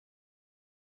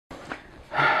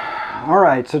All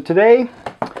right, so today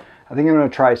I think I'm going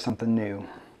to try something new.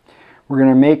 We're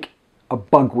going to make a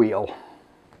bug wheel.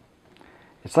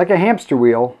 It's like a hamster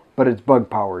wheel, but it's bug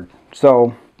powered.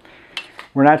 So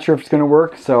we're not sure if it's going to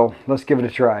work, so let's give it a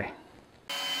try.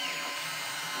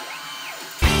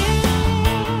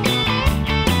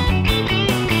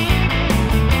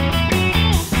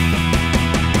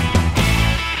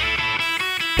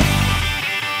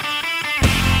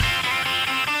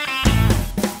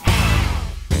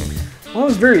 Well, I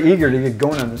was very eager to get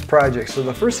going on this project, so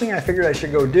the first thing I figured I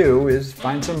should go do is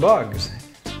find some bugs.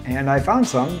 And I found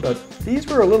some, but these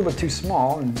were a little bit too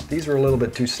small and these were a little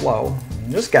bit too slow.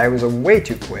 And this guy was way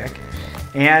too quick,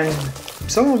 and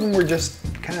some of them were just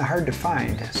kind of hard to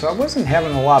find, so I wasn't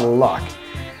having a lot of luck.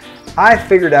 I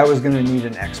figured I was going to need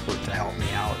an expert to help me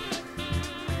out,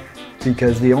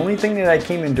 because the only thing that I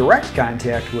came in direct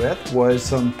contact with was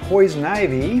some poison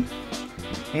ivy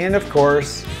and, of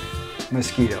course,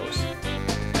 mosquitoes.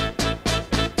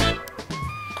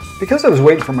 Because I was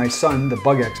waiting for my son, the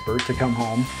bug expert, to come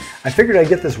home, I figured I'd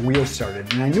get this wheel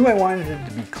started, and I knew I wanted it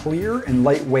to be clear and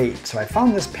lightweight, so I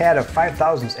found this pad of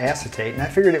 5/1000 acetate, and I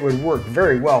figured it would work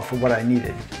very well for what I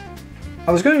needed.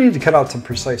 I was going to need to cut out some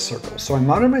precise circles, so I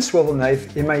mounted my swivel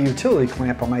knife in my utility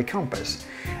clamp on my compass,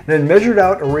 and then measured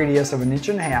out a radius of 1.5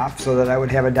 inches so that I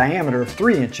would have a diameter of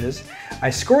 3 inches. I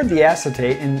scored the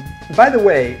acetate, and by the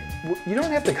way, you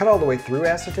don't have to cut all the way through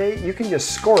acetate, you can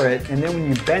just score it, and then when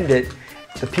you bend it,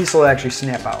 the piece will actually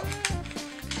snap out.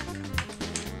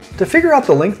 To figure out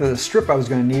the length of the strip I was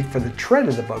going to need for the tread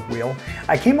of the bug wheel,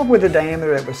 I came up with a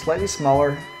diameter that was slightly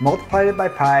smaller, multiplied it by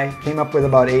pi, came up with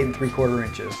about 8 3/4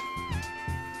 inches.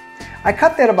 I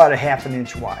cut that about 1/2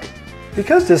 inch wide.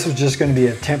 Because this was just going to be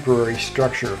a temporary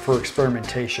structure for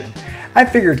experimentation, I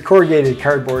figured corrugated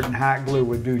cardboard and hot glue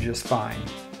would do just fine.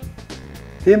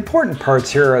 The important parts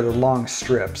here are the long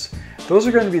strips. Those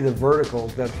are going to be the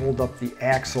verticals that hold up the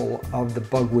axle of the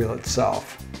bug wheel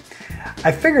itself.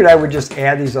 I figured I would just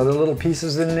add these other little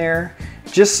pieces in there,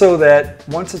 just so that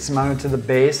once it's mounted to the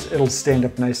base, it'll stand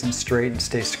up nice and straight and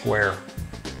stay square.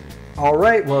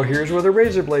 Alright, well, here's where the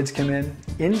razor blades come in.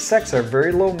 Insects are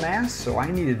very low mass, so I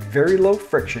needed very low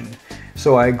friction.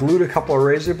 So I glued a couple of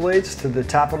razor blades to the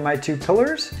top of my 2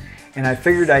 pillars, and I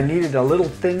figured I needed a little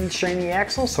thin shiny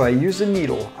axle, so I used a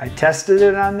needle. I tested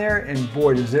it on there, and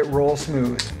boy does it roll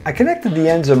smooth. I connected the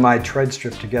ends of my tread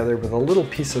strip together with a little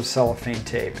piece of cellophane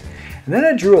tape, and then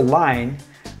I drew a line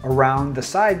around the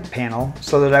side panel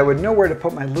so that I would know where to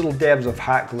put my little dabs of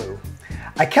hot glue.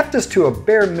 I kept this to a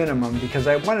bare minimum because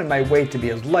I wanted my weight to be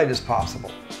as light as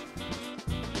possible.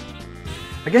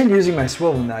 Again, using my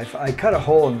swivel knife, I cut a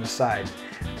hole in the side.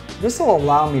 This will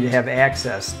allow me to have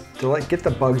access to get the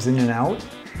bugs in and out.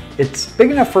 It's big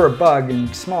enough for a bug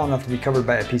and small enough to be covered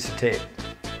by a piece of tape.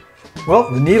 Well,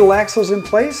 the needle axle's in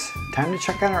place. Time to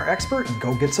check on our expert and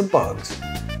go get some bugs.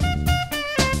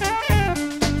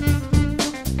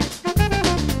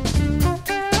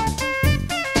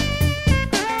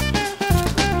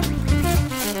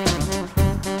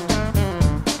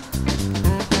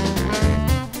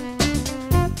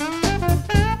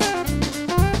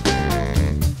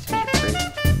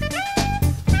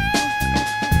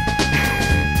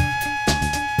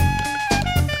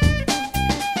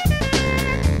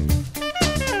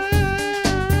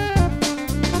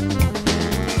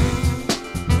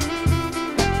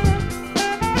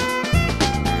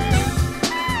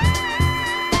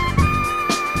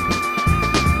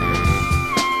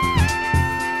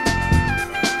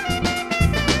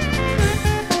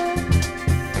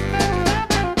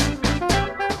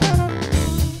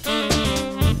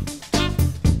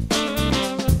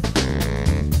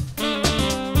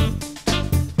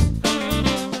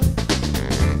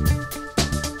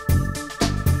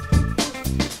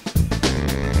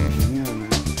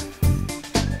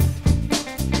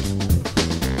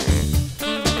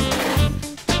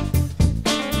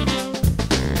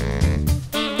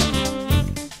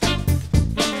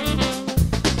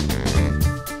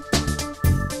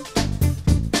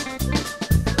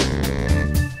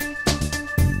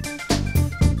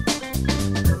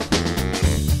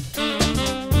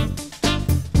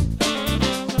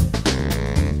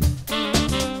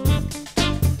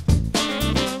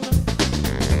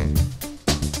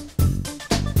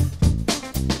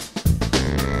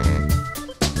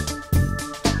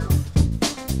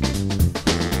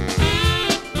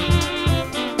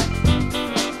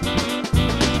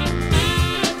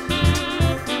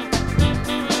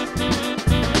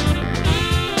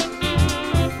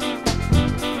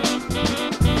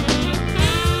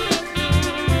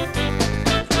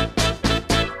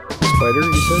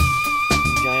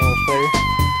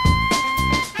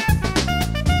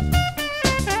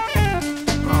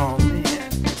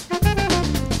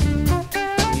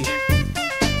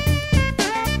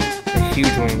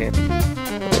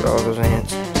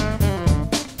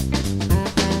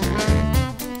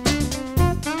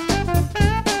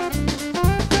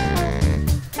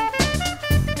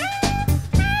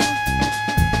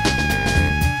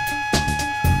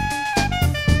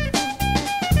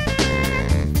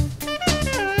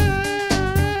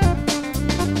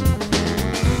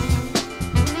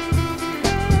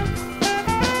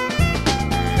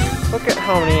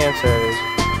 how many ants that is.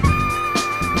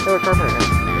 Oh, a carpenter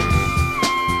ant.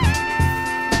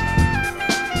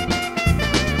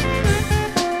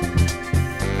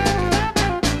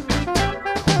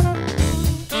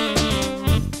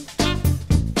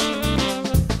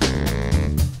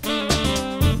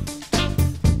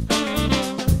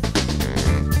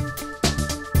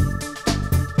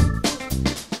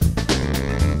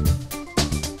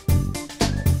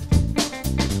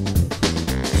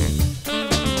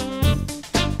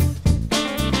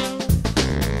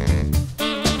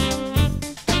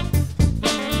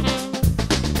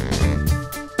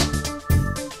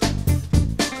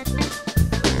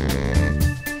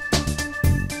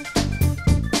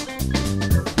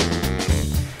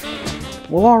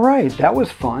 Well, all right, that was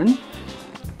fun.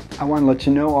 I want to let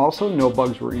you know also, no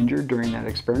bugs were injured during that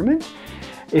experiment.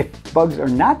 If bugs are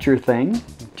not your thing,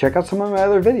 check out some of my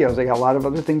other videos. I got a lot of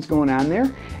other things going on there.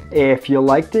 If you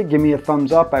liked it, give me a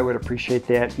thumbs up. I would appreciate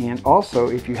that. And also,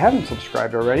 if you haven't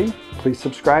subscribed already, please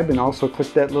subscribe and also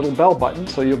click that little bell button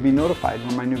so you'll be notified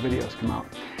when my new videos come out.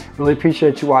 Really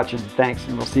appreciate you watching. Thanks,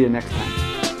 and we'll see you next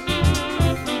time.